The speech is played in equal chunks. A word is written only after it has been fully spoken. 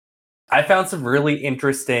I found some really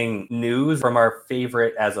interesting news from our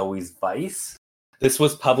favorite, as always, Vice. This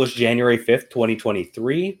was published January 5th,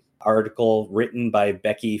 2023. Article written by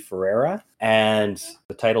Becky Ferreira. And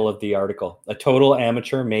the title of the article, "A total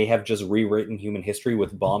amateur may have just rewritten human history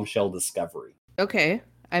with bombshell discovery." Okay,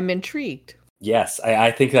 I'm intrigued. Yes,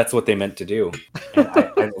 I think that's what they meant to do. And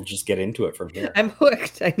I will just get into it from here. I'm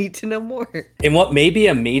hooked. I need to know more. In what may be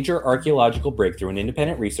a major archaeological breakthrough, an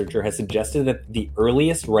independent researcher has suggested that the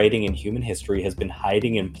earliest writing in human history has been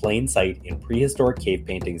hiding in plain sight in prehistoric cave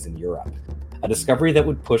paintings in Europe. A discovery that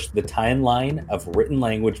would push the timeline of written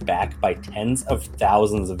language back by tens of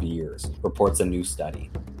thousands of years, reports a new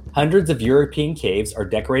study. Hundreds of European caves are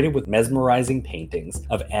decorated with mesmerizing paintings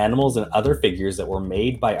of animals and other figures that were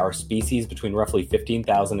made by our species between roughly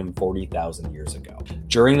 15,000 and 40,000 years ago,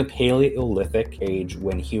 during the Paleolithic age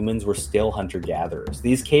when humans were still hunter-gatherers.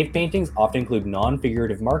 These cave paintings often include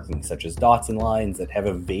non-figurative markings such as dots and lines that have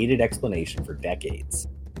evaded explanation for decades.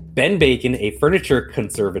 Ben Bacon, a furniture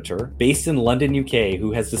conservator based in London, UK,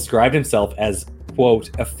 who has described himself as, quote,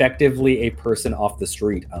 effectively a person off the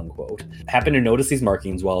street, unquote, happened to notice these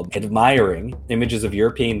markings while admiring images of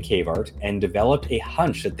European cave art and developed a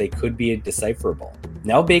hunch that they could be decipherable.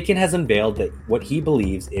 Now Bacon has unveiled that what he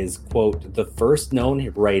believes is, quote, the first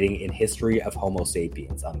known writing in history of Homo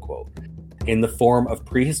sapiens, unquote, in the form of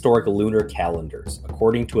prehistoric lunar calendars,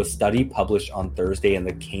 according to a study published on Thursday in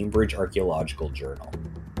the Cambridge Archaeological Journal.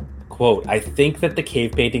 Quote, I think that the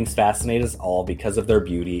cave paintings fascinate us all because of their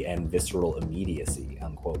beauty and visceral immediacy,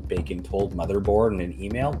 unquote, Bacon told Motherboard in an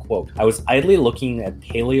email. Quote, I was idly looking at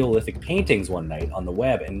Paleolithic paintings one night on the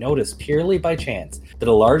web and noticed purely by chance that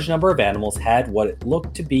a large number of animals had what it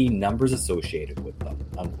looked to be numbers associated with them,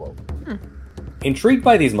 unquote. Intrigued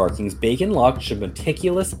by these markings, Bacon launched a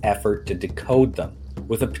meticulous effort to decode them,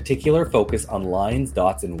 with a particular focus on lines,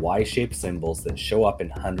 dots, and Y-shaped symbols that show up in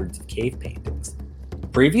hundreds of cave paintings.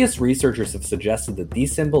 Previous researchers have suggested that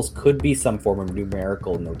these symbols could be some form of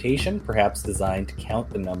numerical notation, perhaps designed to count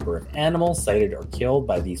the number of animals sighted or killed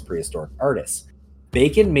by these prehistoric artists.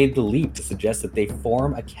 Bacon made the leap to suggest that they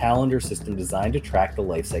form a calendar system designed to track the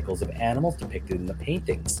life cycles of animals depicted in the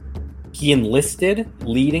paintings. He enlisted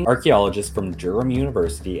leading archaeologists from Durham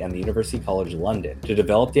University and the University College London to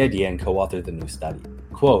develop the idea and co-author the new study.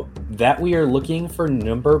 Quote, that we are looking for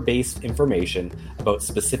number-based information about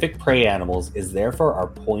specific prey animals is therefore our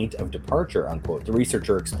point of departure, unquote, the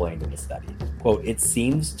researcher explained in the study. Quote, it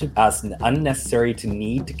seems to us unnecessary to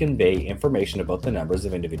need to convey information about the numbers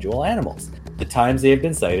of individual animals, the times they have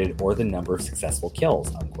been sighted, or the number of successful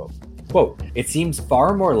kills, unquote. Quote, it seems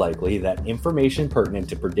far more likely that information pertinent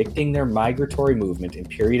to predicting their migratory movement and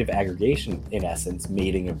period of aggregation, in essence,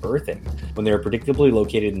 mating and birthing, when they are predictably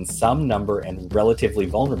located in some number and relatively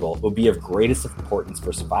vulnerable, will be of greatest importance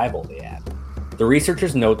for survival, they add. The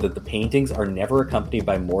researchers note that the paintings are never accompanied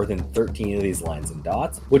by more than 13 of these lines and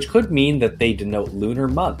dots, which could mean that they denote lunar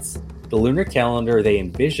months. The lunar calendar they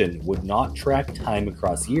envision would not track time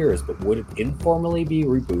across years, but would informally be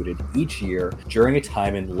rebooted each year during a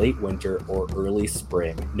time in late winter or early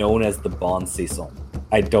spring, known as the Bonne Saison.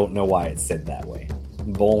 I don't know why it's said that way.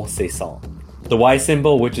 Bonne Saison. The Y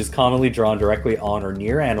symbol, which is commonly drawn directly on or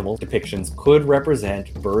near animal depictions, could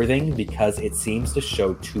represent birthing because it seems to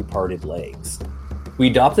show two-parted legs. We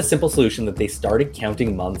adopt the simple solution that they started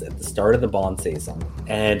counting months at the start of the Bonne Saison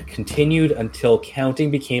and continued until counting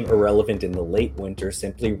became irrelevant in the late winter,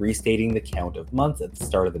 simply restating the count of months at the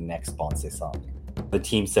start of the next Bonne Saison. The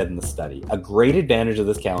team said in the study, a great advantage of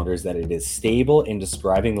this calendar is that it is stable in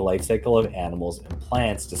describing the life cycle of animals and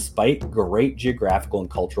plants despite great geographical and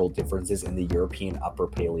cultural differences in the European Upper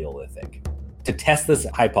Paleolithic. To test this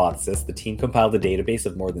hypothesis, the team compiled a database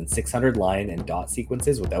of more than 600 line and dot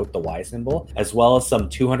sequences without the Y symbol, as well as some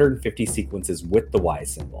 250 sequences with the Y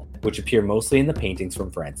symbol, which appear mostly in the paintings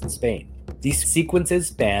from France and Spain. These sequences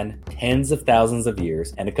span tens of thousands of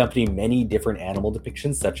years and accompany many different animal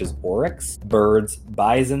depictions such as oryx, birds,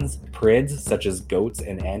 bisons, prids such as goats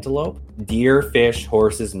and antelope, deer, fish,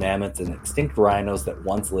 horses, mammoths, and extinct rhinos that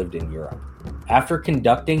once lived in Europe. After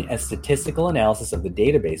conducting a statistical analysis of the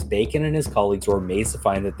database, Bacon and his colleagues were amazed to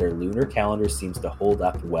find that their lunar calendar seems to hold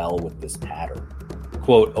up well with this pattern.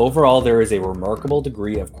 Quote, overall, there is a remarkable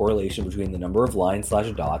degree of correlation between the number of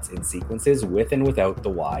lines/dots in sequences with and without the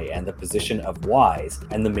Y and the position of Ys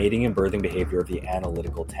and the mating and birthing behavior of the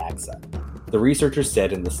analytical taxa. The researchers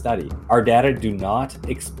said in the study, our data do not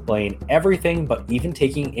explain everything, but even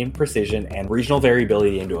taking imprecision and regional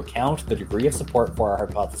variability into account, the degree of support for our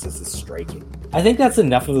hypothesis is striking. I think that's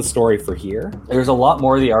enough of the story for here. There's a lot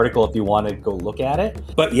more of the article if you want to go look at it.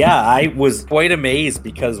 But yeah, I was quite amazed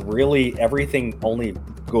because really everything only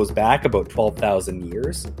goes back about 12,000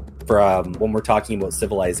 years from when we're talking about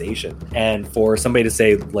civilization. And for somebody to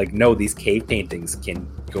say, like, no, these cave paintings can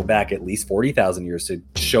go back at least 40,000 years to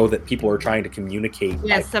show that people are trying to communicate.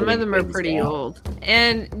 Yeah, some of them are pretty old.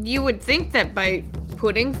 And you would think that by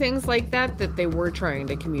putting things like that they were trying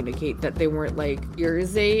to communicate, that they weren't like,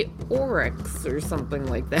 here's a oryx or something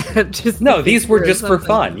like that. Just no, these were just for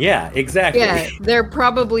fun. Yeah, exactly. Yeah, they're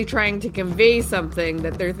probably trying to convey something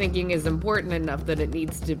that they're thinking is important enough that it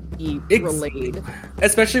needs to be relayed.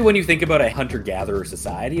 Especially when you think about a hunter-gatherer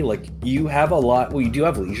society, like, you have you do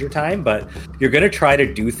have leisure time, but you're going to try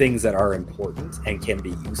to do things that are important and can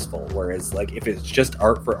be useful. Whereas, like, if it's just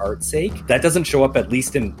art for art's sake, that doesn't show up, at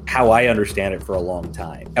least in how I understand it, for a long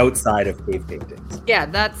time outside of cave paintings. Yeah,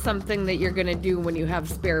 that's something that you're gonna do when you have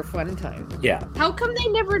spare fun time. Yeah. How come they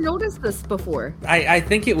never noticed this before? I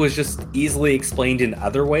think it was just easily explained in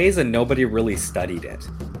other ways and nobody really studied it.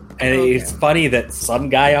 And It's funny that some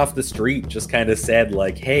guy off the street just kind of said,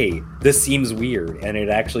 like, hey, this seems weird. And it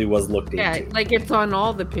actually was looked into. Yeah, like it's on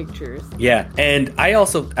all the pictures. Yeah. And I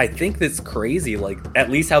think that's crazy. Like,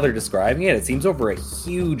 at least how they're describing it, it seems over a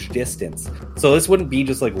huge distance. So this wouldn't be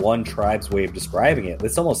just like one tribe's way of describing it.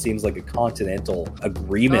 This almost seems like a continental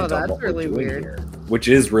agreement on what really we're doing weird. here, which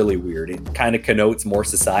is really weird. It kind of connotes more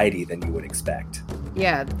society than you would expect.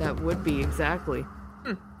 Yeah, that would be exactly.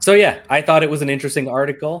 So yeah, I thought it was an interesting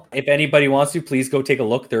article. If anybody wants to, please go take a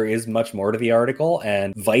look. There is much more to the article,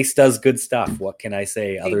 and Vice does good stuff. What can I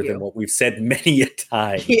say other than what we've said many a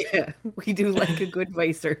time? Yeah, we do like a good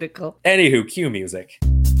Vice article. Anywho, cue music.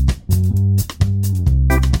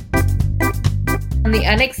 From the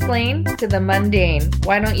unexplained to the mundane,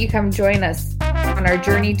 why don't you come join us on our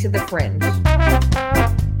journey to the fringe?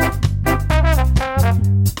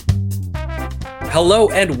 Hello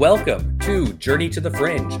and welcome to Journey to the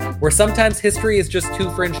Fringe, where sometimes history is just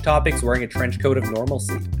two fringe topics wearing a trench coat of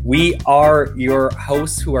normalcy. We are your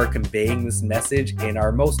hosts who are conveying this message in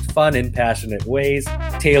our most fun and passionate ways.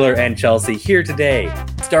 Taylor and Chelsea here today,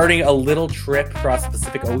 starting a little trip across the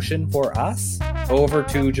Pacific Ocean for us over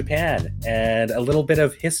to Japan, and a little bit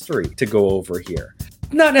of history to go over here.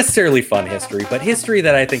 Not necessarily fun history, but history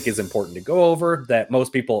that I think is important to go over, that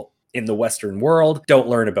most people in the Western world don't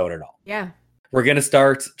learn about at all. Yeah. We're going to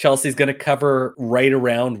start, Chelsea's going to cover right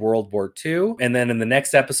around World War II. And then in the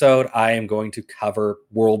next episode, I am going to cover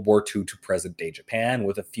World War II to present day Japan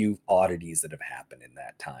with a few oddities that have happened in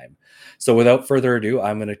that time. So without further ado,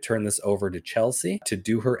 I'm going to turn this over to Chelsea to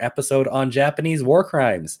do her episode on Japanese war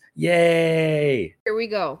crimes. Yay! Here we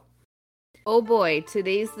go. Oh boy,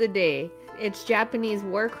 today's the day. It's Japanese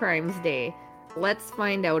War Crimes Day. Let's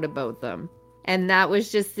find out about them. And that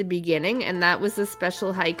was just the beginning, and that was a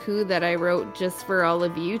special haiku that I wrote just for all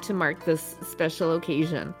of you to mark this special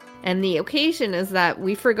occasion. And the occasion is that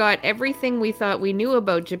we forgot everything we thought we knew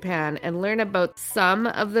about Japan and learn about some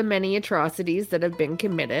of the many atrocities that have been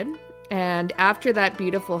committed. And after that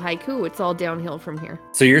beautiful haiku, it's all downhill from here.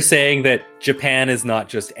 So you're saying that Japan is not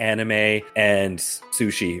just anime and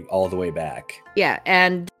sushi all the way back? Yeah,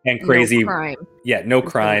 and crazy no crime. Yeah, no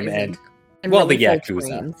crime and well, really the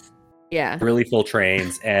Yakuza. Yeah. Really full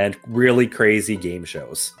trains and really crazy game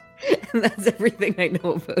shows. And that's everything I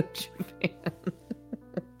know about Japan.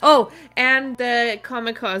 Oh, and the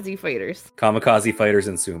kamikaze fighters. Kamikaze fighters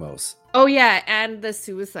and sumos. Oh, yeah, and the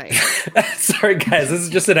suicide. Sorry, guys. This is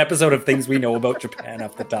just an episode of things we know about Japan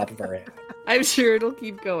off the top of our head. I'm sure it'll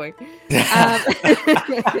keep going.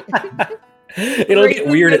 It'll get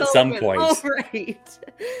weird at some point. Oh, right.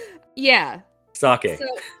 Yeah. Sake.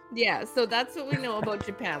 So that's what we know about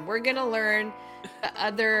Japan. We're going to learn the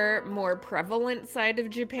other more prevalent side of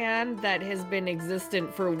Japan that has been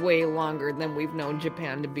existent for way longer than we've known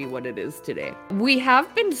Japan to be what it is today. We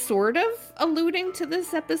have been sort of alluding to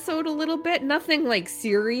this episode a little bit. Nothing like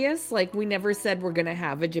serious. Like we never said we're going to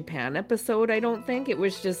have a Japan episode, I don't think. It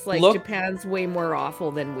was just like Japan's way more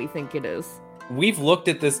awful than we think it is. We've looked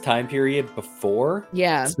at this time period before.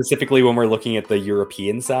 Yeah. Specifically when we're looking at the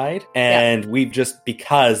European side. And we've just,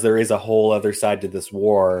 because there is a whole other side to this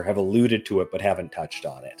war, have alluded to it but haven't touched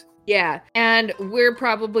on it. Yeah, and we're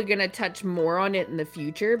probably going to touch more on it in the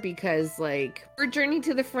future because, like, for Journey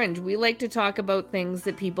to the Fringe, we like to talk about things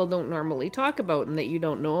that people don't normally talk about and that you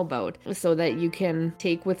don't know about so that you can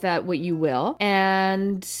take with that what you will.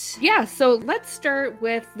 And yeah, so let's start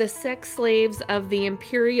with the sex slaves of the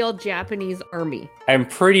Imperial Japanese Army. I'm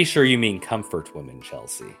pretty sure you mean comfort women,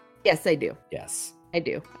 Chelsea. Yes, I do. Yes. I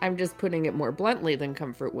do. I'm just putting it more bluntly than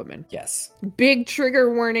comfort women. Yes. Big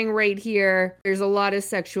trigger warning right here. There's a lot of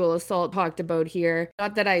sexual assault talked about here.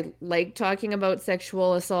 Not that I like talking about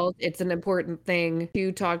sexual assault. It's an important thing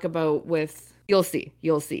to talk about with You'll see.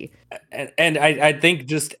 You'll see. And I think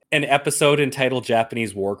just an episode entitled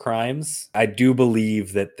Japanese War Crimes, I do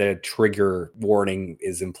believe that the trigger warning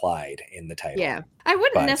is implied in the title. Yeah. I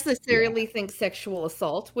wouldn't necessarily think sexual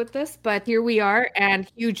assault with this, but here we are, and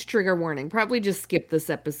huge trigger warning. Probably just skip this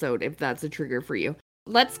episode if that's a trigger for you.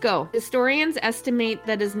 Let's go. Historians estimate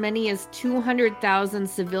that as many as 200,000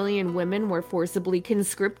 civilian women were forcibly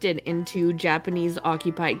conscripted into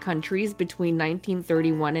Japanese-occupied countries between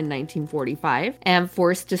 1931 and 1945 and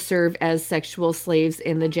forced to serve as sexual slaves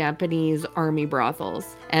in the Japanese army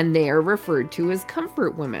brothels. And they are referred to as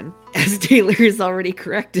comfort women, as Taylor has already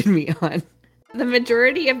corrected me on. The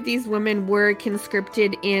majority of these women were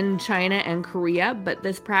conscripted in China and Korea, but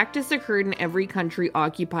this practice occurred in every country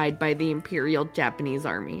occupied by the Imperial Japanese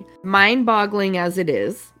Army. Mind-boggling as it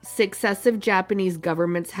is, successive Japanese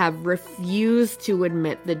governments have refused to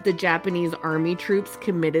admit that the Japanese army troops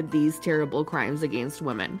committed these terrible crimes against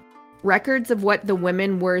women. Records of what the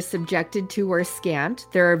women were subjected to are scant.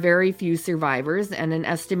 There are very few survivors, and an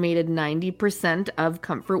estimated 90% of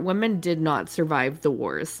comfort women did not survive the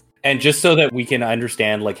wars. And just so that we can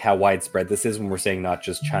understand like how widespread this is when we're saying not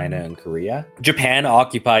just China and Korea, Japan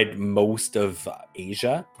occupied most of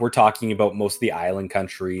Asia. We're talking about most of the island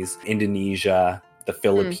countries, Indonesia, the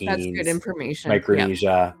Philippines, that's good information.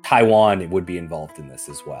 Micronesia, yep. Taiwan would be involved in this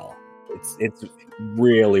as well. It's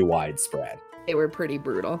really widespread. They were pretty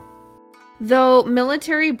brutal. Though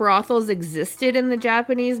military brothels existed in the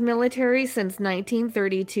Japanese military since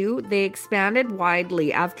 1932, they expanded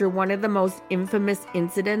widely after one of the most infamous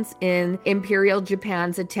incidents in Imperial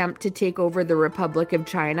Japan's attempt to take over the Republic of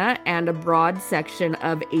China and a broad section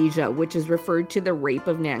of Asia, which is referred to the Rape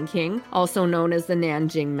of Nanking, also known as the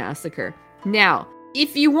Nanjing Massacre. Now,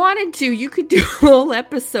 if you wanted to, you could do a whole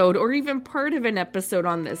episode or even part of an episode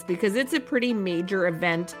on this because it's a pretty major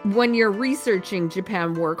event when you're researching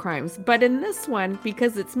Japan war crimes. But in this one,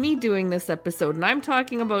 because it's me doing this episode and I'm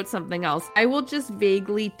talking about something else, I will just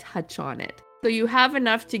vaguely touch on it. So you have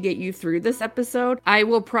enough to get you through this episode. I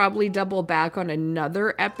will probably double back on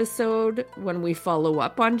another episode when we follow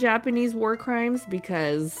up on Japanese war crimes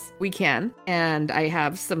because we can, and I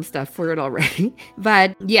have some stuff for it already.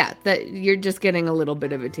 But yeah, you're just getting a little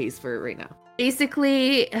bit of a taste for it right now.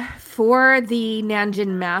 Basically, for the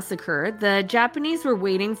Nanjing Massacre, the Japanese were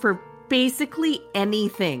waiting for basically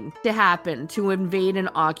anything to happen to invade and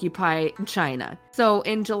occupy China. So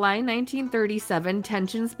in July 1937,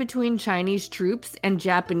 tensions between Chinese troops and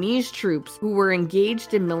Japanese troops who were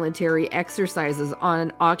engaged in military exercises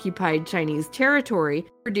on occupied Chinese territory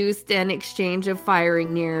produced an exchange of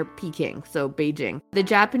firing near Peking, so Beijing. The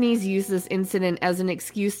Japanese used this incident as an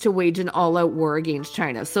excuse to wage an all-out war against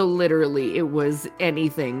China. So literally, it was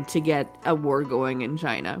anything to get a war going in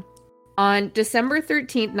China. On December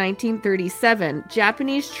 13, 1937,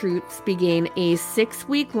 Japanese troops began a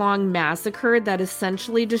 6-week-long massacre that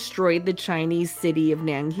essentially destroyed the Chinese city of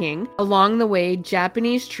Nanking. Along the way,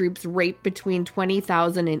 Japanese troops raped between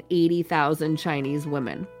 20,000 and 80,000 Chinese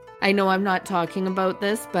women. I know I'm not talking about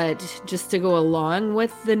this, but just to go along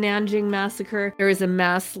with the Nanjing Massacre, there is a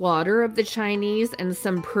mass slaughter of the Chinese and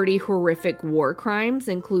some pretty horrific war crimes,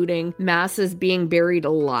 including masses being buried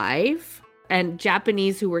alive, and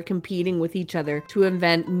Japanese who were competing with each other to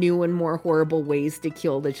invent new and more horrible ways to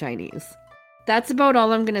kill the Chinese. That's about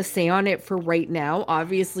all I'm going to say on it for right now.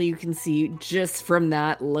 Obviously, you can see just from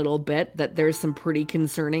that little bit that there's some pretty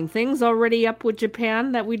concerning things already up with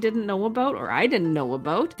Japan that we didn't know about, or I didn't know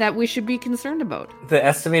about, that we should be concerned about. The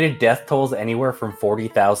estimated death tolls anywhere from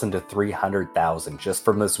 40,000 to 300,000 just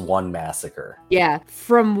from this one massacre. Yeah,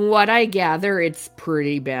 from what I gather, it's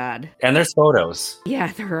pretty bad. And there's photos.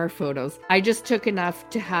 Yeah, there are photos. I just took enough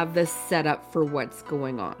to have this set up for what's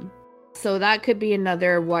going on. So that could be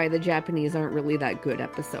another why the Japanese aren't really that good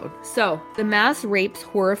episode. So the mass rapes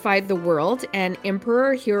horrified the world, and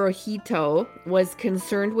Emperor Hirohito was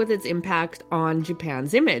concerned with its impact on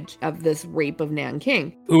Japan's image of this rape of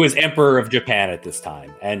Nanking. Who was Emperor of Japan at this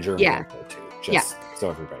time, and German Emperor too, just so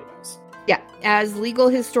everybody knows. Yeah, as legal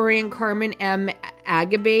historian Carmen M.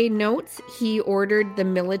 Agabe notes, he ordered the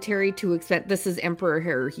military to expand. This is Emperor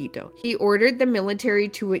Hirohito. He ordered the military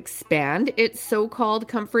to expand its so-called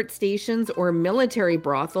comfort stations or military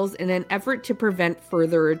brothels in an effort to prevent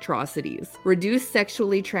further atrocities, reduce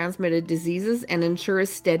sexually transmitted diseases, and ensure a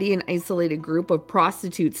steady and isolated group of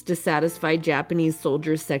prostitutes to satisfy Japanese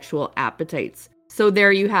soldiers' sexual appetites. So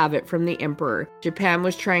there you have it from the emperor. Japan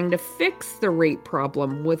was trying to fix the rape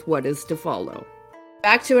problem with what is to follow.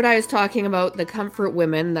 Back to what I was talking about, the comfort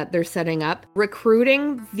women that they're setting up.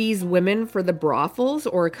 Recruiting these women for the brothels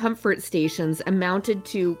or comfort stations amounted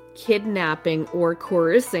to kidnapping or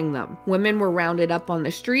coercing them. Women were rounded up on the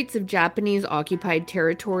streets of Japanese occupied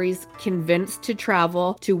territories, convinced to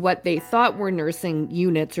travel to what they thought were nursing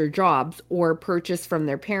units or jobs, or purchased from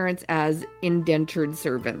their parents as indentured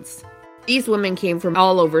servants. These women came from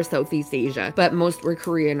all over Southeast Asia, but most were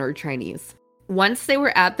Korean or Chinese. Once they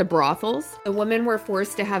were at the brothels, the women were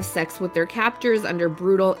forced to have sex with their captors under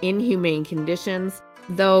brutal, inhumane conditions.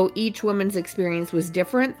 Though each woman's experience was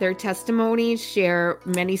different, their testimonies share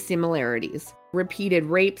many similarities. Repeated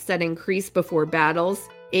rapes that increased before battles,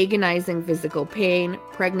 agonizing physical pain,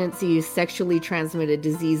 pregnancies, sexually transmitted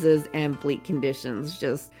diseases, and bleak conditions.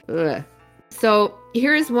 Just, ugh. So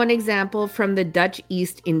here's one example from the Dutch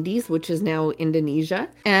East Indies, which is now Indonesia.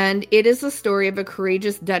 And it is the story of a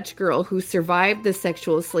courageous Dutch girl who survived the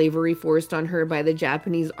sexual slavery forced on her by the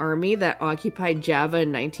Japanese army that occupied Java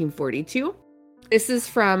in 1942. This is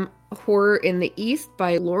from Horror in the East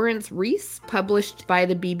by Lawrence Rees, published by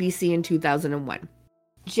the BBC in 2001.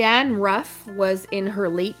 Jan Ruff was in her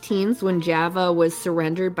late teens when Java was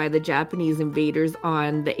surrendered by the Japanese invaders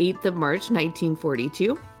on the 8th of March,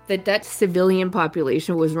 1942. The Dutch civilian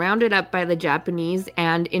population was rounded up by the Japanese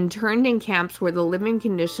and interned in camps where the living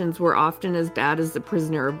conditions were often as bad as the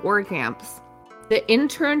prisoner of war camps. The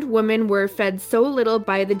interned women were fed so little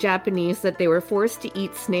by the Japanese that they were forced to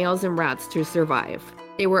eat snails and rats to survive.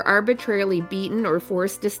 They were arbitrarily beaten or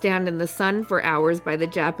forced to stand in the sun for hours by the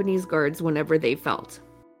Japanese guards whenever they felt.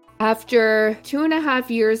 After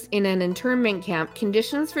 2.5 years in an internment camp,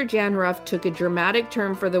 conditions for Jan Ruff took a dramatic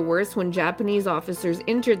turn for the worse when Japanese officers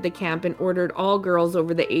entered the camp and ordered all girls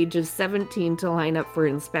over the age of 17 to line up for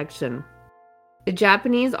inspection. The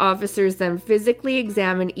Japanese officers then physically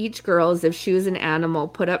examined each girl as if she was an animal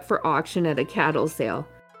put up for auction at a cattle sale.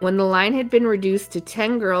 When the line had been reduced to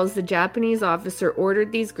 10 girls, the Japanese officer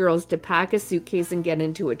ordered these girls to pack a suitcase and get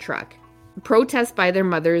into a truck. Protests by their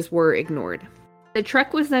mothers were ignored. The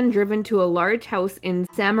truck was then driven to a large house in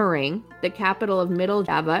Samarang, the capital of Middle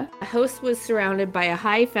Java. The house was surrounded by a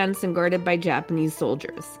high fence and guarded by Japanese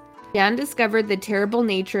soldiers. Jan discovered the terrible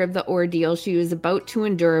nature of the ordeal she was about to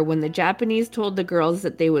endure when the Japanese told the girls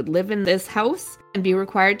that they would live in this house and be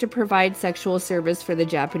required to provide sexual service for the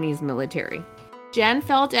Japanese military. Jan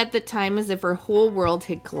felt at the time as if her whole world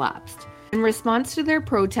had collapsed. In response to their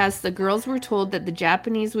protests, the girls were told that the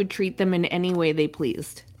Japanese would treat them in any way they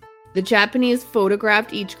pleased. The Japanese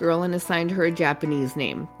photographed each girl and assigned her a Japanese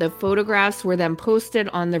name. The photographs were then posted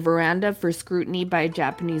on the veranda for scrutiny by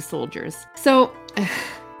Japanese soldiers. So,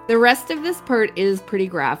 the rest of this part is pretty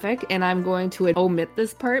graphic, and I'm going to omit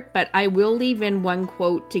this part, but I will leave in one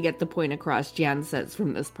quote to get the point across Jan says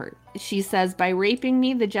from this part. She says, "By raping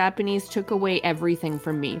me, the Japanese took away everything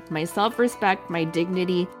from me. My self-respect, my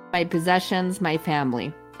dignity, my possessions, my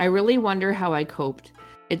family. I really wonder how I coped.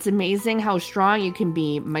 It's amazing how strong you can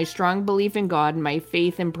be. My strong belief in God and my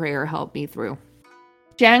faith and prayer helped me through."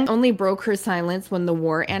 Jan only broke her silence when the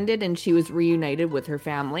war ended and she was reunited with her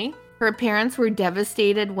family. Her parents were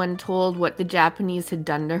devastated when told what the Japanese had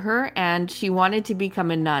done to her, and she wanted to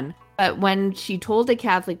become a nun. But when she told a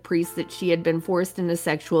Catholic priest that she had been forced into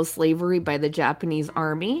sexual slavery by the Japanese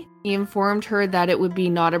army, he informed her that it would be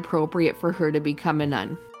not appropriate for her to become a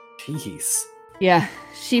nun. Jeez. Yeah,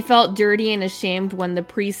 she felt dirty and ashamed when the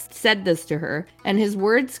priest said this to her, and his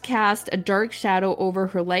words cast a dark shadow over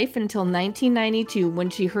her life until 1992 when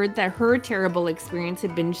she heard that her terrible experience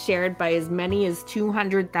had been shared by as many as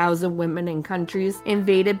 200,000 women in countries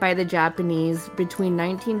invaded by the Japanese between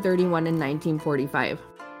 1931 and 1945.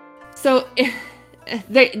 So,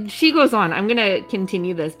 she goes on, I'm going to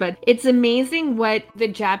continue this, but it's amazing what the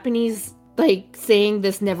Japanese saying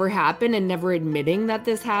this never happened and never admitting that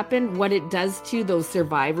this happened, what it does to those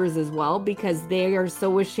survivors as well, because they are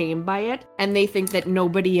so ashamed by it and they think that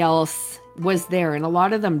nobody else was there. And a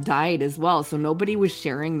lot of them died as well. So nobody was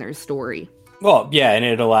sharing their story. Well, yeah, and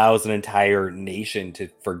it allows an entire nation to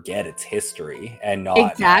forget its history and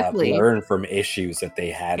not learn from issues that they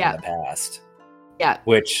had in the past. Yeah.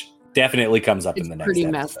 Which definitely comes up in the next episode. It's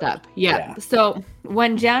pretty messed up. Yeah. So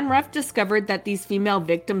when Jan Ruff discovered that these female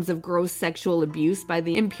victims of gross sexual abuse by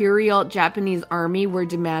the Imperial Japanese Army were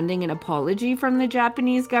demanding an apology from the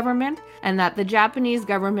Japanese government, and that the Japanese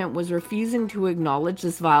government was refusing to acknowledge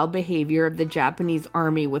this vile behavior of the Japanese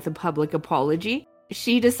Army with a public apology,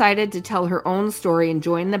 she decided to tell her own story and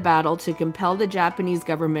join the battle to compel the Japanese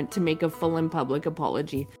government to make a full and public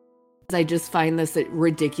apology. I just find this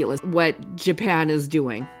ridiculous, what Japan is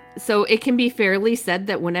doing. So it can be fairly said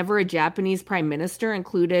that whenever a Japanese prime minister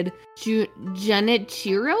included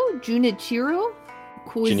Junichiro,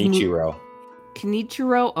 Kenichiro.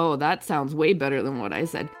 Kenichiro. Oh, that sounds way better than what I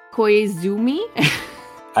said. Koizumi.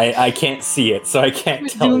 I can't see it, so I can't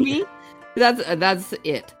tell you. That's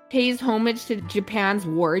it. Pays homage to Japan's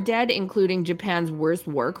war dead, including Japan's worst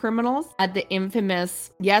war criminals, at the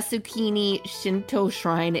infamous Yasukuni Shinto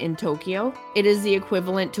Shrine in Tokyo. It is the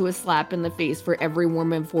equivalent to a slap in the face for every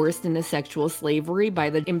woman forced into sexual slavery by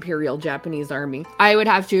the Imperial Japanese Army. I would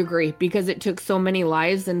have to agree, because it took so many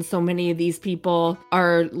lives, and so many of these people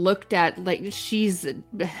are looked at like she's...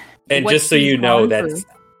 And just so you know, that's...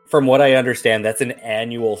 From what I understand, that's an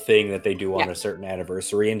annual thing that they do on a certain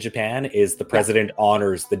anniversary in Japan, is the president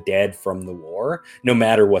honors the dead from the war, no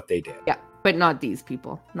matter what they did. Yeah, but not these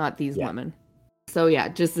people, not these women. So yeah,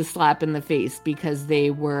 just a slap in the face because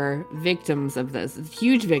they were victims of this,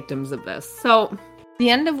 huge victims of this. So the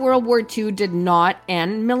end of World War II did not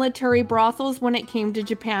end military brothels when it came to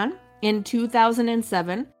Japan. In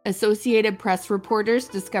 2007, Associated Press reporters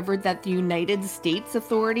discovered that the United States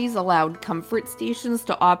authorities allowed comfort stations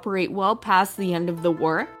to operate well past the end of the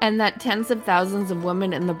war, and that tens of thousands of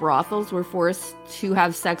women in the brothels were forced to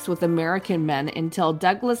have sex with American men until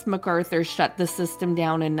Douglas MacArthur shut the system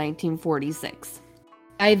down in 1946.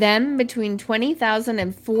 By then, between 20,000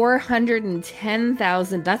 and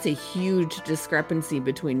 410,000, that's a huge discrepancy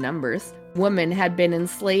between numbers, women had been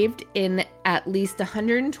enslaved in at least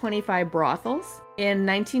 125 brothels. In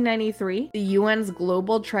 1993, the UN's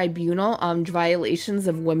Global Tribunal on Violations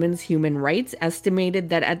of Women's Human Rights estimated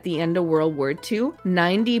that at the end of World War II,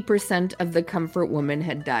 90% of the comfort women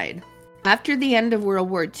had died. After the end of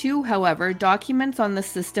World War II, however, documents on the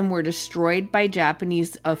system were destroyed by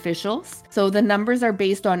Japanese officials, so the numbers are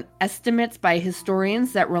based on estimates by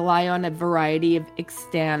historians that rely on a variety of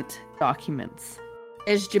extant documents.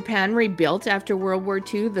 As Japan rebuilt after World War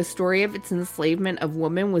II, the story of its enslavement of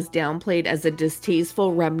women was downplayed as a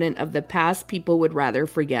distasteful remnant of the past people would rather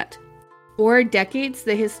forget. For decades,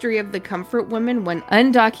 the history of the comfort women went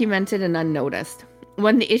undocumented and unnoticed.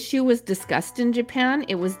 When the issue was discussed in Japan,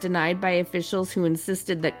 it was denied by officials who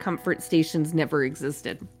insisted that comfort stations never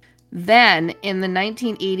existed. Then, in the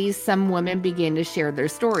 1980s, some women began to share their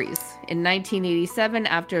stories. In 1987,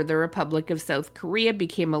 after the Republic of South Korea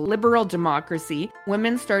became a liberal democracy,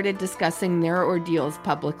 women started discussing their ordeals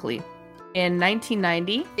publicly. In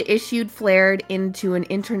 1990, the issue flared into an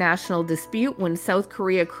international dispute when South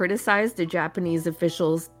Korea criticized the Japanese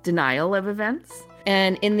officials' denial of events.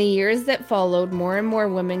 And in the years that followed, more and more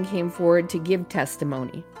women came forward to give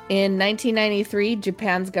testimony. In 1993,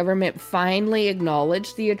 Japan's government finally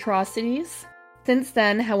acknowledged the atrocities. Since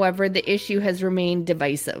then, however, the issue has remained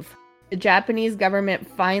divisive. The Japanese government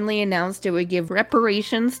finally announced it would give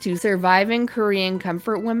reparations to surviving Korean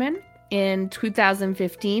comfort women in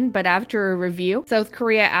 2015, but after a review, South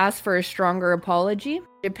Korea asked for a stronger apology.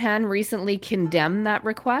 Japan recently condemned that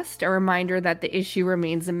request, a reminder that the issue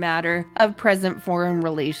remains a matter of present foreign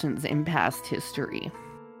relations in past history.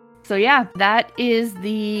 So yeah, that is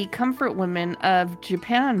the comfort women of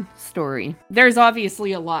Japan story. There's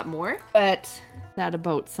obviously a lot more, but that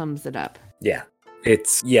about sums it up. Yeah,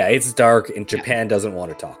 it's dark, and Japan doesn't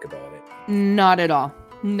want to talk about it. Not at all.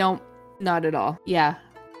 Nope, not at all. Yeah.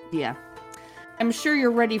 I'm sure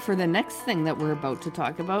you're ready for the next thing that we're about to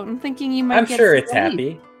talk about. I'm thinking you might I'm sure it's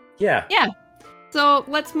happy. Yeah. So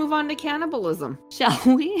let's move on to cannibalism, shall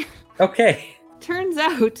we? Okay. Turns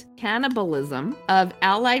out cannibalism of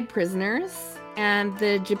Allied prisoners and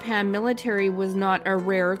the Japan military was not a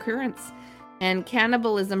rare occurrence. And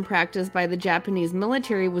cannibalism practiced by the Japanese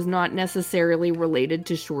military was not necessarily related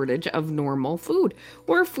to shortage of normal food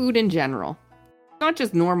or food in general. Not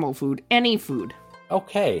just normal food, any food.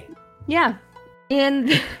 Okay. Yeah.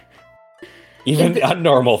 And even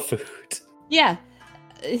abnormal food. Yeah.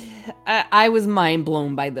 I was mind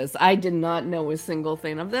blown by this. I did not know a single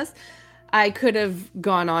thing of this. I could have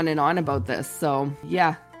gone on and on about this. So,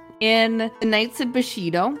 yeah. In The Knights of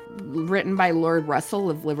Bushido, written by Lord Russell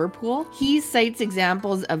of Liverpool, he cites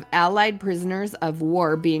examples of Allied prisoners of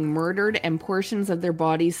war being murdered and portions of their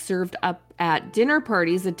bodies served up at dinner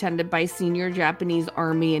parties attended by senior Japanese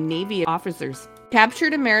Army and Navy officers.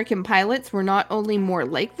 Captured American pilots were not only more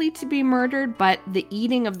likely to be murdered, but the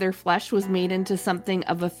eating of their flesh was made into something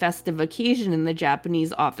of a festive occasion in the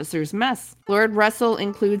Japanese officers' mess. Lord Russell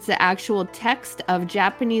includes the actual text of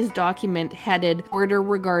Japanese document headed "Order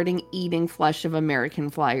regarding eating flesh of American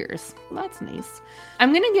flyers." Well, that's nice.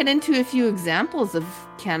 I'm going to get into a few examples of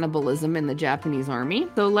cannibalism in the Japanese army.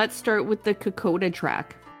 So let's start with the Kokoda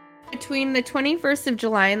track. Between the 21st of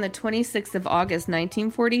July and the 26th of August,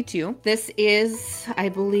 1942, this is, I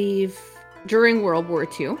believe, during World War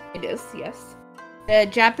II. It is, yes. The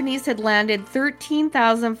Japanese had landed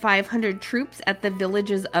 13,500 troops at the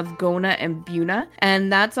villages of Gona and Buna,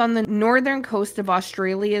 and that's on the northern coast of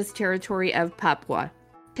Australia's territory of Papua.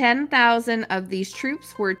 10,000 of these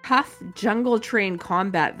troops were tough, jungle-trained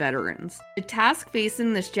combat veterans. The task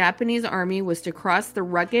facing this Japanese army was to cross the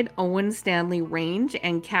rugged Owen Stanley Range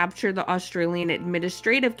and capture the Australian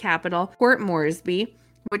administrative capital, Port Moresby,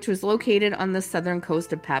 which was located on the southern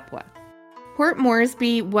coast of Papua. Port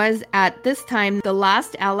Moresby was at this time the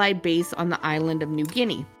last Allied base on the island of New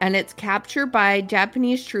Guinea, and its capture by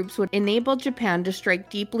Japanese troops would enable Japan to strike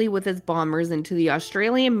deeply with its bombers into the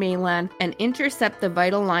Australian mainland and intercept the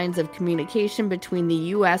vital lines of communication between the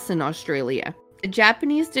US and Australia. The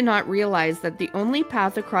Japanese did not realize that the only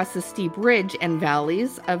path across the steep ridge and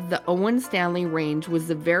valleys of the Owen Stanley Range was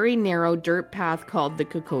the very narrow dirt path called the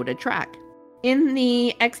Kokoda Track. In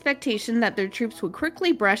the expectation that their troops would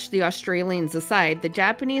quickly brush the Australians aside, the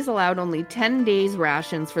Japanese allowed only 10 days'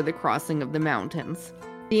 rations for the crossing of the mountains.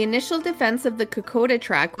 The initial defense of the Kokoda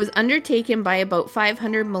Track was undertaken by about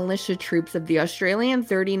 500 militia troops of the Australian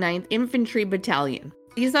 39th Infantry Battalion.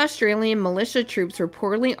 These Australian militia troops were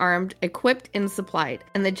poorly armed, equipped, and supplied,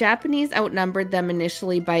 and the Japanese outnumbered them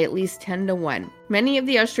initially by at least 10 to 1. Many of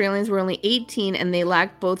the Australians were only 18 and they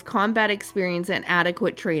lacked both combat experience and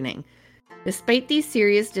adequate training. Despite these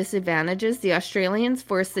serious disadvantages, the Australians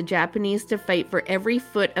forced the Japanese to fight for every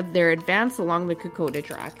foot of their advance along the Kokoda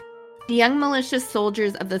Track. The young militia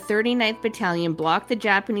soldiers of the 39th Battalion blocked the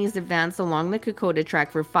Japanese advance along the Kokoda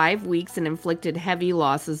Track for 5 weeks and inflicted heavy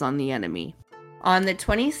losses on the enemy. On the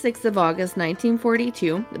 26th of August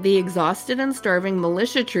 1942, the exhausted and starving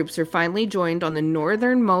militia troops were finally joined on the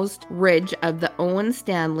northernmost ridge of the Owen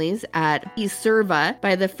Stanleys at Isurva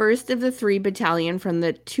by the 1st of the 3 battalion from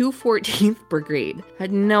the 214th Brigade. I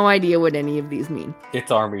had no idea what any of these mean. It's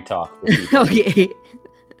army talk. Okay.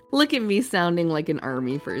 Look at me sounding like an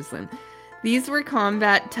army person. These were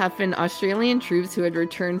combat-toughened Australian troops who had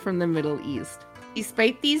returned from the Middle East.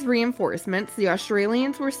 Despite these reinforcements, the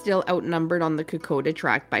Australians were still outnumbered on the Kokoda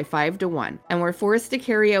Track by 5 to 1 and were forced to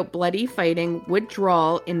carry out bloody fighting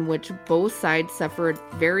withdrawal in which both sides suffered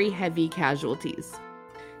very heavy casualties.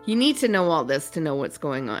 You need to know all this to know what's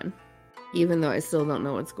going on, even though I still don't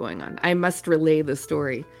know what's going on. I must relay the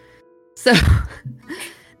story. So,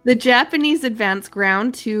 the Japanese advance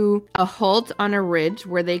ground to a halt on a ridge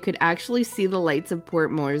where they could actually see the lights of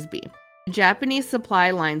Port Moresby. The Japanese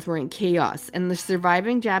supply lines were in chaos, and the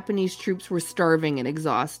surviving Japanese troops were starving and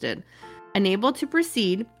exhausted. Unable to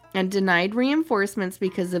proceed and denied reinforcements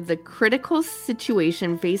because of the critical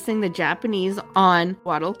situation facing the Japanese on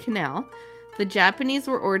Guadalcanal, the Japanese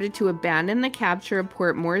were ordered to abandon the capture of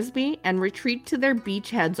Port Moresby and retreat to their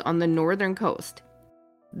beachheads on the northern coast.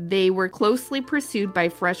 They were closely pursued by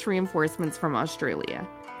fresh reinforcements from Australia.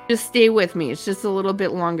 Just stay with me, it's just a little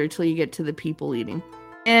bit longer till you get to the people eating.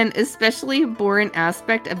 An especially abhorrent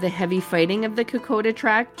aspect of the heavy fighting of the Kokoda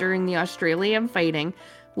Track during the Australian fighting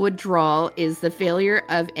withdrawal is the failure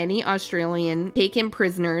of any Australian taken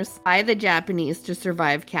prisoners by the Japanese to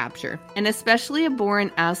survive capture. An especially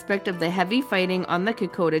abhorrent aspect of the heavy fighting on the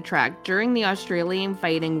Kokoda Track during the Australian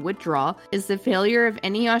fighting withdrawal is the failure of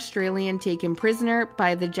any Australian taken prisoner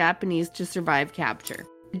by the Japanese to survive capture.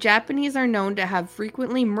 The Japanese are known to have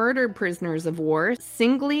frequently murdered prisoners of war,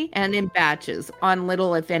 singly and in batches, on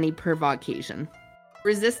little if any provocation.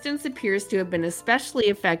 Resistance appears to have been especially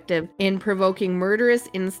effective in provoking murderous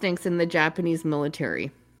instincts in the Japanese military.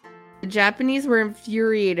 The Japanese were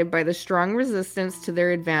infuriated by the strong resistance to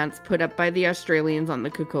their advance put up by the Australians on the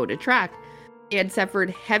Kokoda Track. They had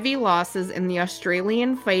suffered heavy losses, and the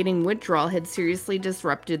Australian fighting withdrawal had seriously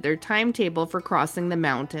disrupted their timetable for crossing the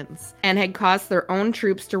mountains and had caused their own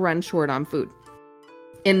troops to run short on food.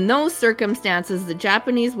 In those circumstances, the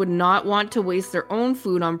Japanese would not want to waste their own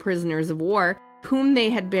food on prisoners of war, whom they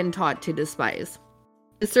had been taught to despise.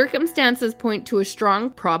 The circumstances point to a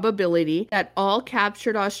strong probability that all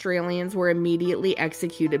captured Australians were immediately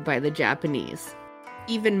executed by the Japanese.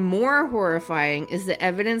 Even more horrifying is the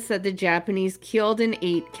evidence that the Japanese killed and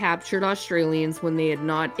ate captured Australians when they had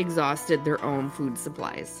not exhausted their own food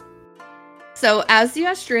supplies. So, as the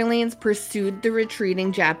Australians pursued the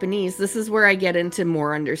retreating Japanese, this is where I get into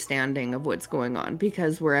more understanding of what's going on,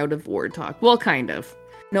 because we're out of war talk. Well, kind of.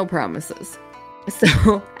 No promises.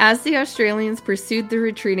 So, as the Australians pursued the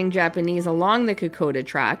retreating Japanese along the Kokoda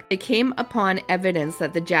Track, they came upon evidence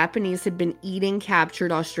that the Japanese had been eating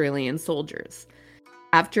captured Australian soldiers.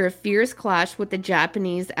 After a fierce clash with the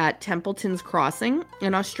Japanese at Templeton's Crossing,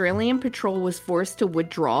 an Australian patrol was forced to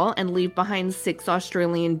withdraw and leave behind 6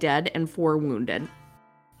 Australian dead and 4 wounded.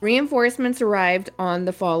 Reinforcements arrived on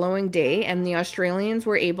the following day, and the Australians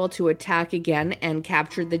were able to attack again and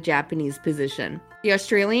captured the Japanese position. The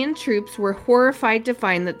Australian troops were horrified to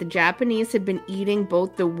find that the Japanese had been eating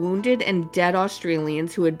both the wounded and dead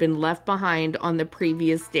Australians who had been left behind on the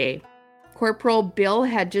previous day. Corporal Bill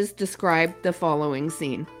Hedges described the following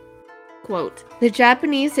scene. Quote, "The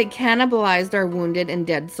Japanese had cannibalized our wounded and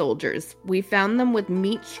dead soldiers. We found them with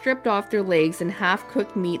meat stripped off their legs and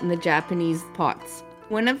half-cooked meat in the Japanese pots.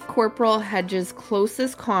 One of Corporal Hedges'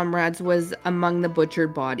 closest comrades was among the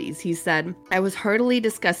butchered bodies. He said, 'I was heartily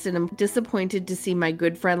disgusted and disappointed to see my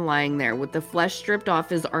good friend lying there, with the flesh stripped off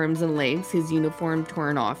his arms and legs, his uniform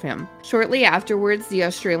torn off him.' Shortly afterwards, the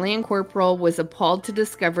Australian corporal was appalled to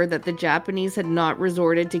discover that the Japanese had not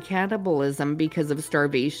resorted to cannibalism because of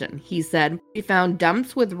starvation. He said, 'We found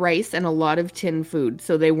dumps with rice and a lot of tinned food,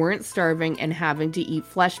 so they weren't starving and having to eat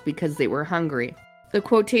flesh because they were hungry.'" The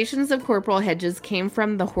quotations of Corporal Hedges came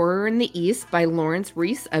from The Horror in the East by Lawrence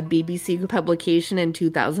Rees, a BBC publication in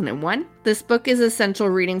 2001. This book is essential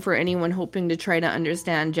reading for anyone hoping to try to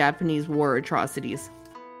understand Japanese war atrocities.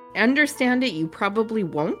 Understand it, you probably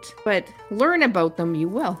won't, but learn about them, you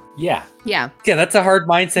will. Yeah. Yeah, that's a hard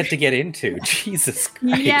mindset to get into. Jesus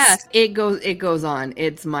Christ. Yeah, it goes on.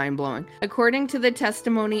 It's mind-blowing. According to the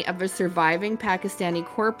testimony of a surviving Pakistani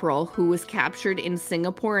corporal who was captured in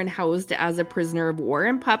Singapore and housed as a prisoner of war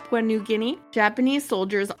in Papua New Guinea, Japanese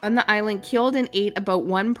soldiers on the island killed and ate about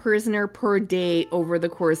one prisoner per day over the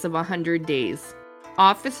course of 100 days.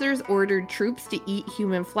 Officers ordered troops to eat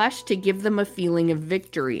human flesh to give them a feeling of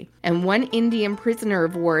victory. And one Indian prisoner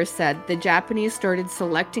of war said the Japanese started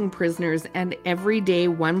selecting prisoners, and every day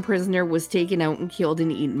one prisoner was taken out and killed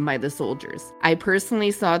and eaten by the soldiers. I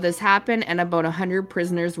personally saw this happen, and about 100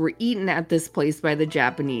 prisoners were eaten at this place by the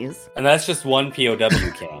Japanese. And that's just one POW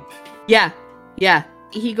camp. Yeah.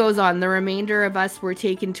 He goes on, the remainder of us were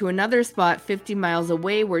taken to another spot 50 miles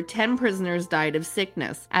away where 10 prisoners died of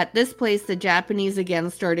sickness. At this place, the Japanese again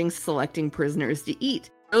started selecting prisoners to eat.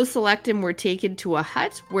 Those selected were taken to a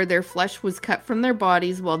hut where their flesh was cut from their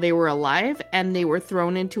bodies while they were alive, and they were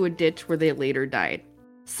thrown into a ditch where they later died.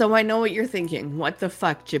 So I know what you're thinking. What the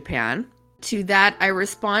fuck, Japan? To that, I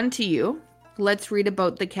respond to you. Let's read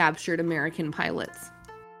about the captured American pilots.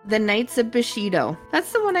 The Knights of Bushido.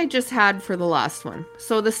 That's the one I just had for the last one.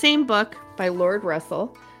 So the same book by Lord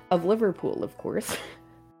Russell, of Liverpool, of course,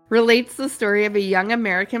 relates the story of a young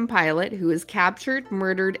American pilot who was captured,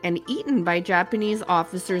 murdered, and eaten by Japanese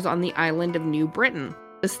officers on the island of New Britain.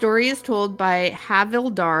 The story is told by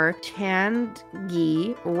Havildar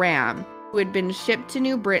Chandgi Ram, who had been shipped to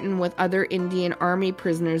New Britain with other Indian Army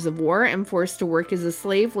prisoners of war and forced to work as a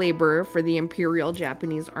slave laborer for the Imperial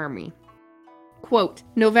Japanese Army. Quote,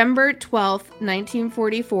 November 12th,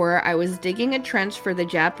 1944, I was digging a trench for the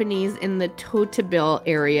Japanese in the Totebil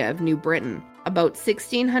area of New Britain. About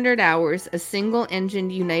 1,600 hours, a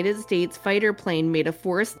single-engined United States fighter plane made a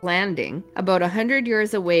forced landing about 100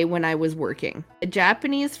 yards away when I was working. The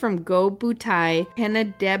Japanese from Go-Butai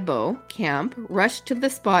Henadebo camp rushed to the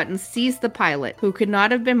spot and seized the pilot, who could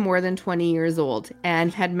not have been more than 20 years old,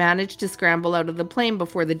 and had managed to scramble out of the plane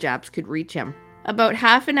before the Japs could reach him. About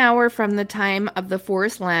half an hour from the time of the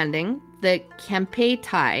forced landing, the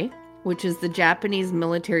Kempeitai, which is the Japanese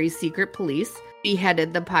military secret police,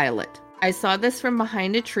 beheaded the pilot. I saw this from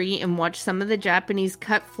behind a tree and watched some of the Japanese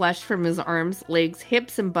cut flesh from his arms, legs,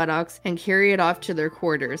 hips, and buttocks and carry it off to their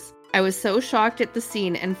quarters. I was so shocked at the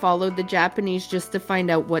scene and followed the Japanese just to find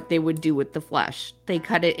out what they would do with the flesh. They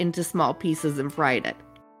cut it into small pieces and fried it.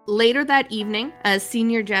 Later that evening, a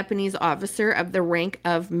senior Japanese officer of the rank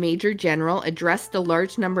of Major General addressed a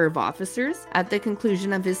large number of officers. At the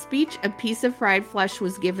conclusion of his speech, a piece of fried flesh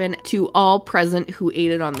was given to all present who ate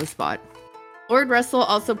it on the spot. Lord Russell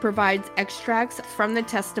also provides extracts from the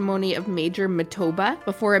testimony of Major Matoba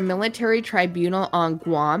before a military tribunal on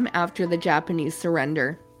Guam after the Japanese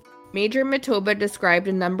surrender. Major Matoba described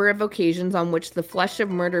a number of occasions on which the flesh of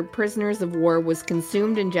murdered prisoners of war was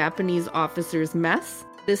consumed in Japanese officers' mess.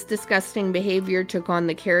 This disgusting behavior took on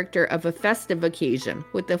the character of a festive occasion,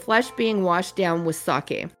 with the flesh being washed down with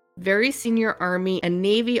sake. Very senior Army and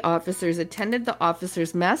Navy officers attended the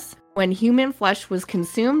officers' mess when human flesh was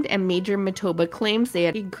consumed, and Major Matoba claims they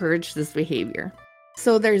had encouraged this behavior.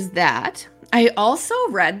 So there's that. I also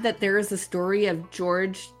read that there is a story of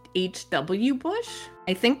George H.W. Bush.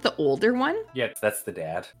 I think the older one. Yeah, that's the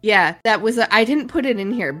dad. Yeah, that was I didn't put it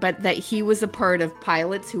in here, but that he was a part of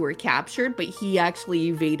pilots who were captured, but he actually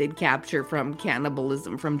evaded capture from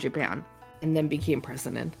cannibalism from Japan and then became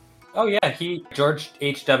president. Oh yeah, George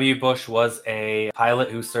H.W. Bush was a pilot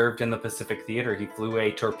who served in the Pacific Theater. He flew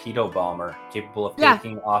a torpedo bomber capable of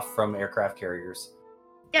taking off from aircraft carriers.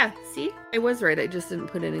 Yeah, see? I was right. I just didn't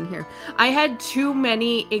put it in here. I had too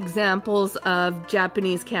many examples of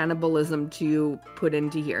Japanese cannibalism to put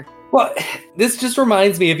into here. Well, this just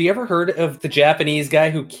reminds me, have you ever heard of the Japanese guy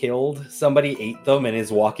who killed somebody, ate them, and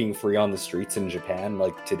is walking free on the streets in Japan,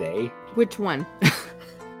 like, today? Which one?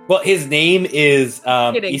 Well, his name is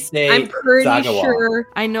Issei I'm pretty Sagawa. sure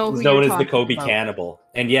I know who He's you're known as the talking Kobe about. Cannibal.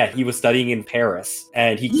 And yeah, he was studying in Paris,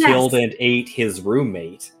 and he Yes. killed and ate his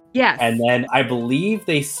roommate. Yes. And then I believe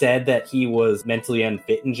they said that he was mentally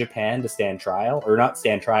unfit in Japan to stand trial, or not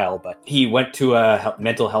stand trial, but he went to a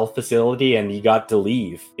mental health facility and he got to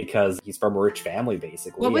leave because he's from a rich family,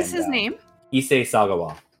 basically. What was and, his name? Issei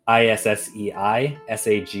Sagawa.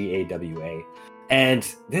 Issei Sagawa.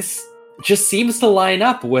 And this just seems to line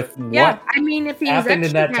up with Yeah, what I mean, if he was happened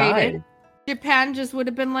in that extradited, time. Japan just would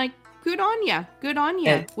have been like, good on ya. Good on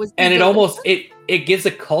ya. And it almost it gives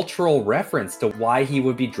a cultural reference to why he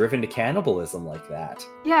would be driven to cannibalism like that.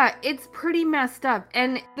 Yeah, it's pretty messed up.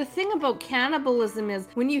 And the thing about cannibalism is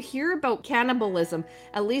when you hear about cannibalism,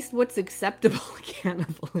 at least what's acceptable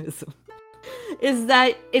cannibalism is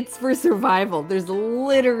that it's for survival. There's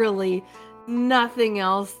literally nothing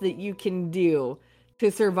else that you can do to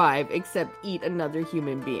survive except eat another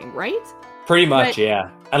human being, right? Pretty much, But- yeah.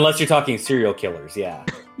 Unless you're talking serial killers, yeah.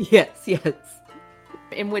 Yes.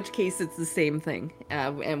 In which case it's the same thing.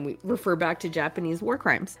 And we refer back to Japanese war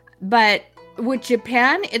crimes. But with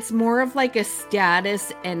Japan, it's more of like a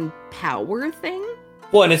status and power thing.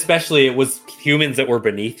 Well, and especially it was humans that were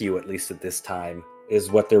beneath you, at least at this time, is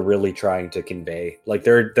what they're really trying to convey. Like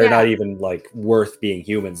they're Yeah. not even like worth being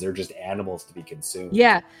humans. They're just animals to be consumed.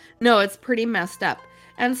 Yeah. No, it's pretty messed up.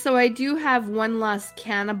 And so I do have one last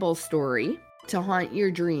cannibal story to haunt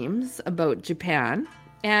your dreams about Japan.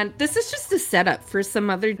 And this is just a setup for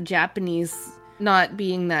some other Japanese not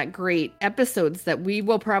being that great episodes that we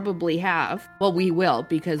will probably have. Well, we will,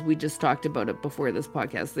 because we just talked about it before this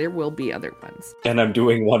podcast. There will be other ones. And I'm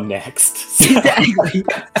doing one next. So Exactly.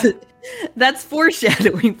 That's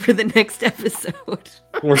foreshadowing for the next episode.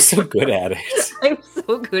 we're so good at it. I'm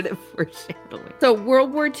so good at foreshadowing. So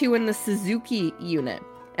World War II and the Suzuki unit.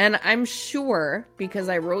 And I'm sure, because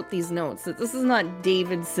I wrote these notes, that this is not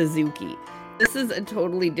David Suzuki. This is a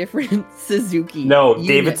totally different Suzuki. No, unit.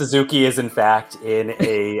 David Suzuki is in fact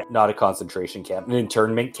in not a concentration camp, an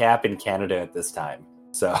internment camp in Canada at this time.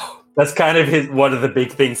 So that's kind of one of the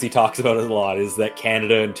big things he talks about a lot is that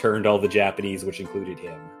Canada interned all the Japanese, which included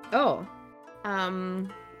him. Oh.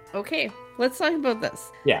 Okay. Let's talk about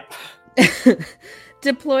this. Yeah.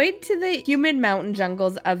 Deployed to the humid mountain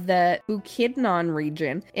jungles of the Bukidnon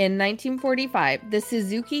region in 1945, the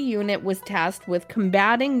Suzuki unit was tasked with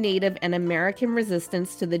combating Native and American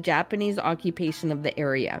resistance to the Japanese occupation of the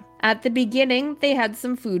area. At the beginning, they had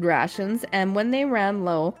some food rations, and when they ran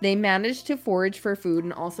low, they managed to forage for food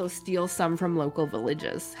and also steal some from local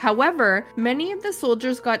villages. However, many of the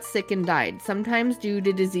soldiers got sick and died, sometimes due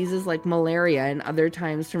to diseases like malaria and other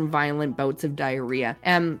times from violent bouts of diarrhea.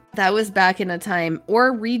 And that was back in a time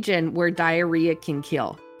or region where diarrhea can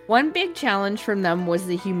kill. One big challenge from them was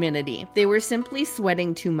the humidity. They were simply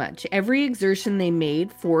sweating too much. Every exertion they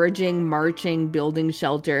made, foraging, marching, building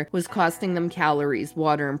shelter, was costing them calories,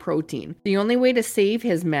 water, and protein. The only way to save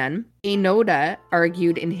his men, Enoda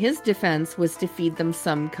argued in his defense, was to feed them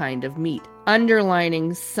some kind of meat.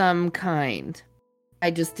 Underlining some kind.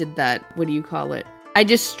 I just did that. What do you call it? I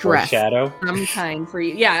just stressed Foreshadow. some kind for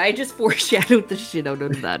you. Yeah, I just foreshadowed the shit out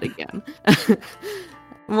of that again.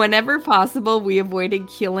 Whenever possible, we avoided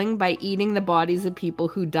killing by eating the bodies of people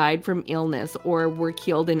who died from illness or were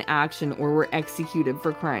killed in action or were executed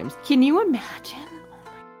for crimes. Can you imagine?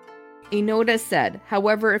 Enoda said,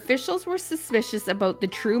 however, officials were suspicious about the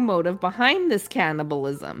true motive behind this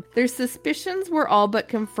cannibalism. Their suspicions were all but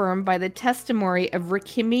confirmed by the testimony of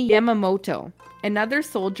Rikimi Yamamoto, another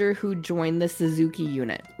soldier who joined the Suzuki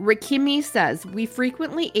unit. Rikimi says, we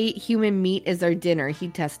frequently ate human meat as our dinner, he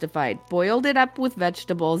testified, boiled it up with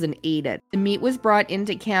vegetables and ate it. The meat was brought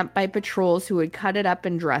into camp by patrols who had cut it up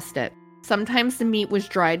and dressed it. Sometimes the meat was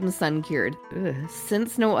dried and sun-cured.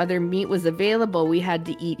 Since no other meat was available, we had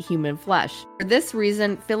to eat human flesh. For this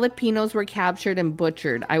reason, Filipinos were captured and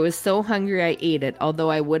butchered. I was so hungry I ate it,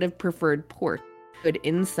 although I would have preferred pork. Good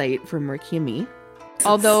insight from Rikimi.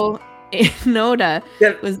 Although Enoda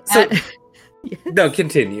was No,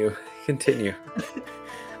 continue.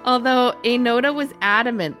 Although Enoda was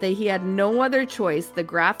adamant that he had no other choice, the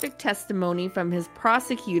graphic testimony from his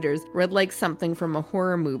prosecutors read like something from a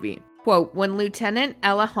horror movie. Quote, when Lieutenant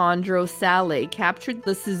Alejandro Sale captured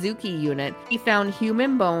the Suzuki unit, he found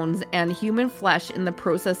human bones and human flesh in the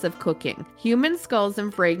process of cooking. Human skulls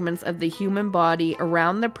and fragments of the human body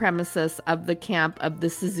around the premises of the camp of the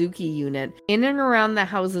Suzuki unit, in and around the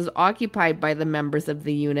houses occupied by the members of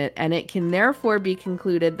the unit, and it can therefore be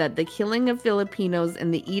concluded that the killing of Filipinos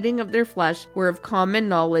and the eating of their flesh were of common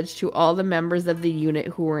knowledge to all the members of the unit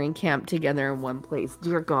who were encamped together in one place.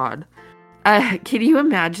 Dear God. Can you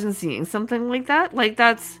imagine seeing something like that? Like,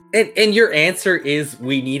 that's... And your answer is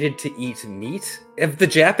we needed to eat meat? Have the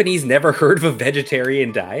Japanese never heard of a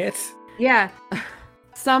vegetarian diet? Yeah.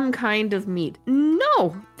 Some kind of meat.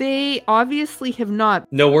 No, they obviously have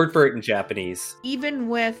not. No word for it in Japanese. Even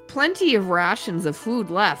with plenty of rations of food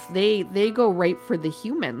left, they go right for the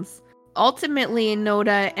humans. Ultimately,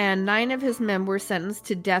 Noda and 9 of his men were sentenced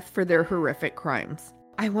to death for their horrific crimes.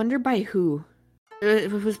 I wonder by who?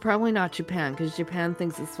 It was probably not Japan, because Japan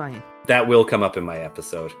thinks it's fine. That will come up in my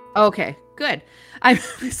episode. Okay, good. I'm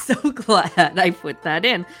so glad I put that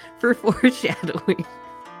in for foreshadowing.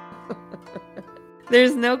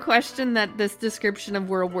 There's no question that this description of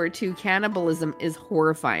World War II cannibalism is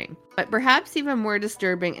horrifying. But perhaps even more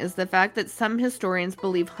disturbing is the fact that some historians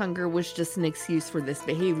believe hunger was just an excuse for this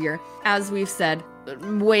behavior, as we've said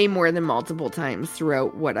way more than multiple times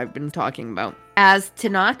throughout what I've been talking about. As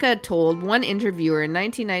Tanaka told one interviewer in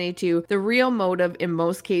 1992, the real motive in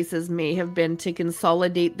most cases may have been to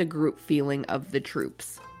consolidate the group feeling of the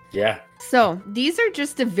troops. Yeah. So, these are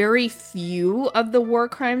just a very few of the war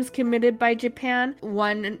crimes committed by Japan,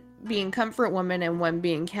 one being comfort woman and one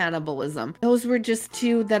being cannibalism. Those were just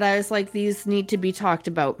 2 that I was like, these need to be talked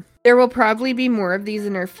about. There will probably be more of these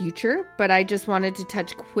in our future, but I just wanted to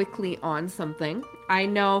touch quickly on something. I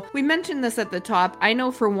know, we mentioned this at the top, I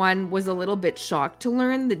know for one was a little bit shocked to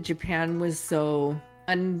learn that Japan was so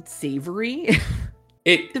unsavory.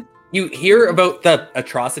 You hear about the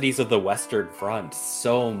atrocities of the Western Front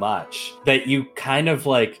so much that you kind of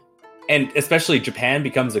like, and especially Japan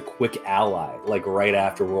becomes a quick ally, like right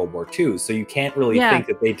after World War II. So you can't really think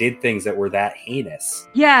that they did things that were that heinous.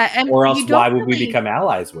 Yeah. And or else why would we become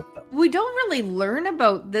allies with them? We don't really learn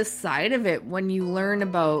about this side of it when you learn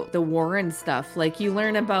about the war and stuff. Like, you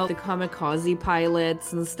learn about the kamikaze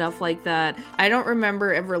pilots and stuff like that. I don't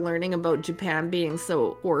remember ever learning about Japan being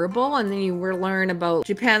so horrible. And then you learn about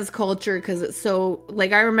Japan's culture because it's so,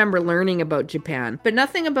 like, I remember learning about Japan, but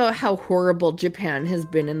nothing about how horrible Japan has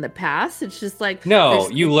been in the past. It's just like, no,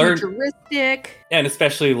 you learn futuristic. And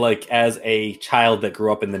especially like as a child that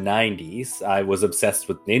grew up in the 90s, I was obsessed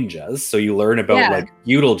with ninjas. So you learn about like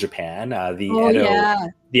feudal Japan,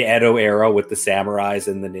 the Edo era with the samurais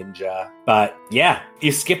and the ninja. But yeah,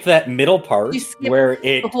 you skip that middle part where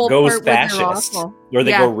it goes fascist, where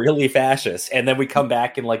they go really fascist. And then we come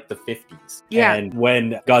back in like the 50s. Yeah. And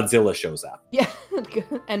when Godzilla shows up. Yeah.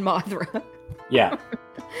 And Mothra. Yeah.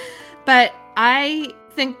 But I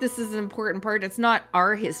think this is an important part. It's not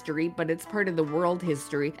our history, but it's part of the world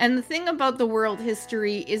history. And the thing about the world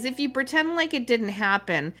history is if you pretend like it didn't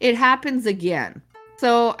happen, it happens again.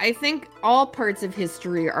 So I think all parts of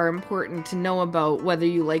history are important to know about, whether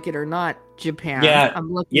you like it or not. Japan. Yeah,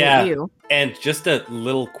 I'm looking at you. And just a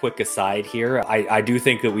little quick aside here, I do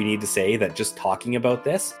think that we need to say that just talking about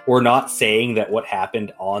this, we're not saying that what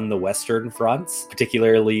happened on the Western fronts,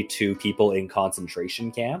 particularly to people in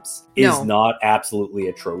concentration camps, is not absolutely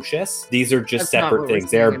atrocious. These are just separate things.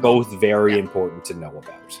 They're both very important to know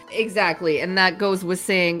about. Exactly. And that goes with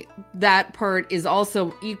saying that part is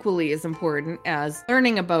also equally as important as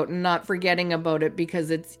learning about and not forgetting about it, because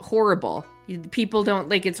it's horrible. People don't,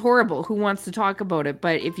 like, it's horrible. Who wants to talk about it?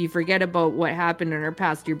 But if you forget about what happened in our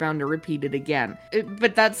past, you're bound to repeat it again.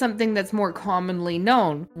 But that's something that's more commonly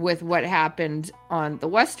known with what happened on the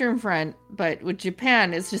Western Front. But with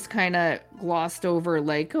Japan, it's just kind of glossed over,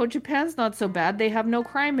 like, oh, Japan's not so bad. They have no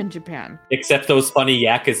crime in Japan. Except those funny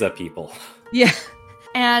Yakuza people. Yeah.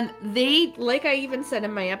 And they, like I even said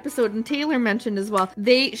in my episode, and Taylor mentioned as well,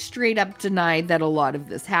 they straight up denied that a lot of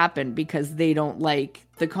this happened because they don't like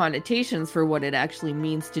the connotations for what it actually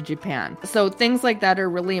means to Japan. So things like that are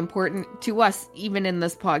really important to us, even in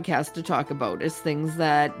this podcast, to talk about, is things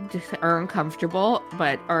that are uncomfortable,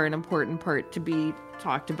 but are an important part to be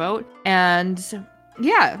talked about. And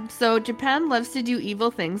yeah, so Japan loves to do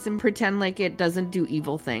evil things and pretend like it doesn't do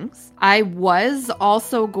evil things. I was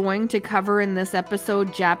also going to cover in this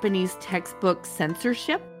episode Japanese textbook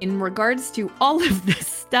censorship in regards to all of this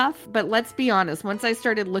stuff, but let's be honest, once I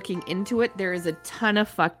started looking into it, there is a ton of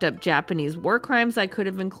fucked up Japanese war crimes I could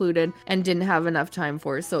have included and didn't have enough time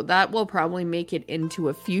for, so that will probably make it into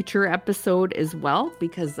a future episode as well,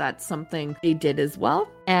 because that's something they did as well.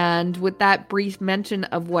 And with that brief mention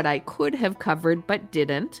of what I could have covered but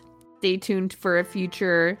didn't, stay tuned for a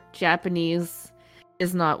future Japanese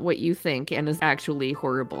is not what you think and is actually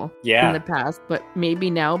horrible in the past. But maybe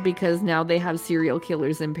now, because now they have serial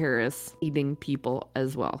killers in Paris eating people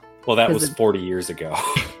as well. Well, that was 40 years ago.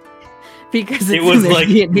 Because it was like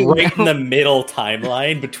right in the middle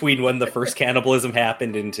timeline between when the first cannibalism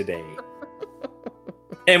happened and today.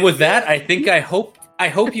 And with that, I hope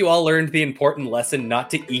you all learned the important lesson not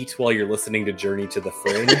to eat while you're listening to Journey to the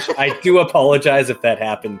Fringe. I do apologize if that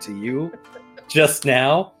happened to you just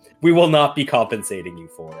now. We will not be compensating you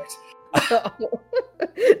for it.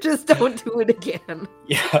 Just don't do it again.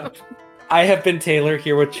 Yeah. I have been Taylor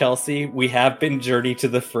here with Chelsea. We have been Journey to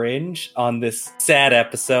the Fringe on this sad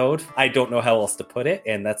episode. I don't know how else to put it,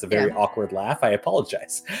 and that's a very awkward laugh. I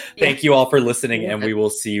apologize. Thank you all for listening, and we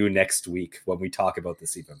will see you next week when we talk about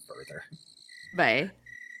this even further. Bye.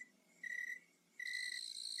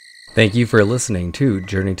 Thank you for listening to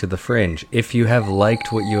Journey to the Fringe. If you have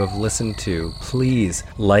liked what you have listened to, please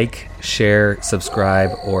like, share,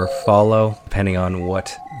 subscribe, or follow, depending on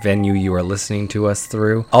what venue you are listening to us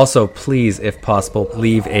through. Also, please, if possible,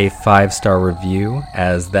 leave a 5-star review,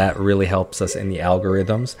 as that really helps us in the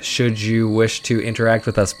algorithms. Should you wish to interact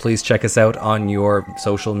with us, please check us out on your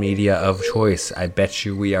social media of choice. I bet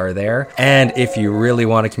you we are there. And if you really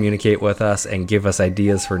want to communicate with us and give us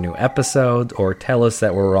ideas for new episodes, or tell us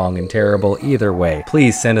that we're wrong and terrible, either way,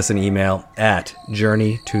 please send us an email at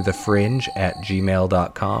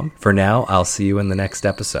journeytothefringe@gmail.com. For now, I'll see you in the next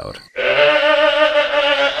episode.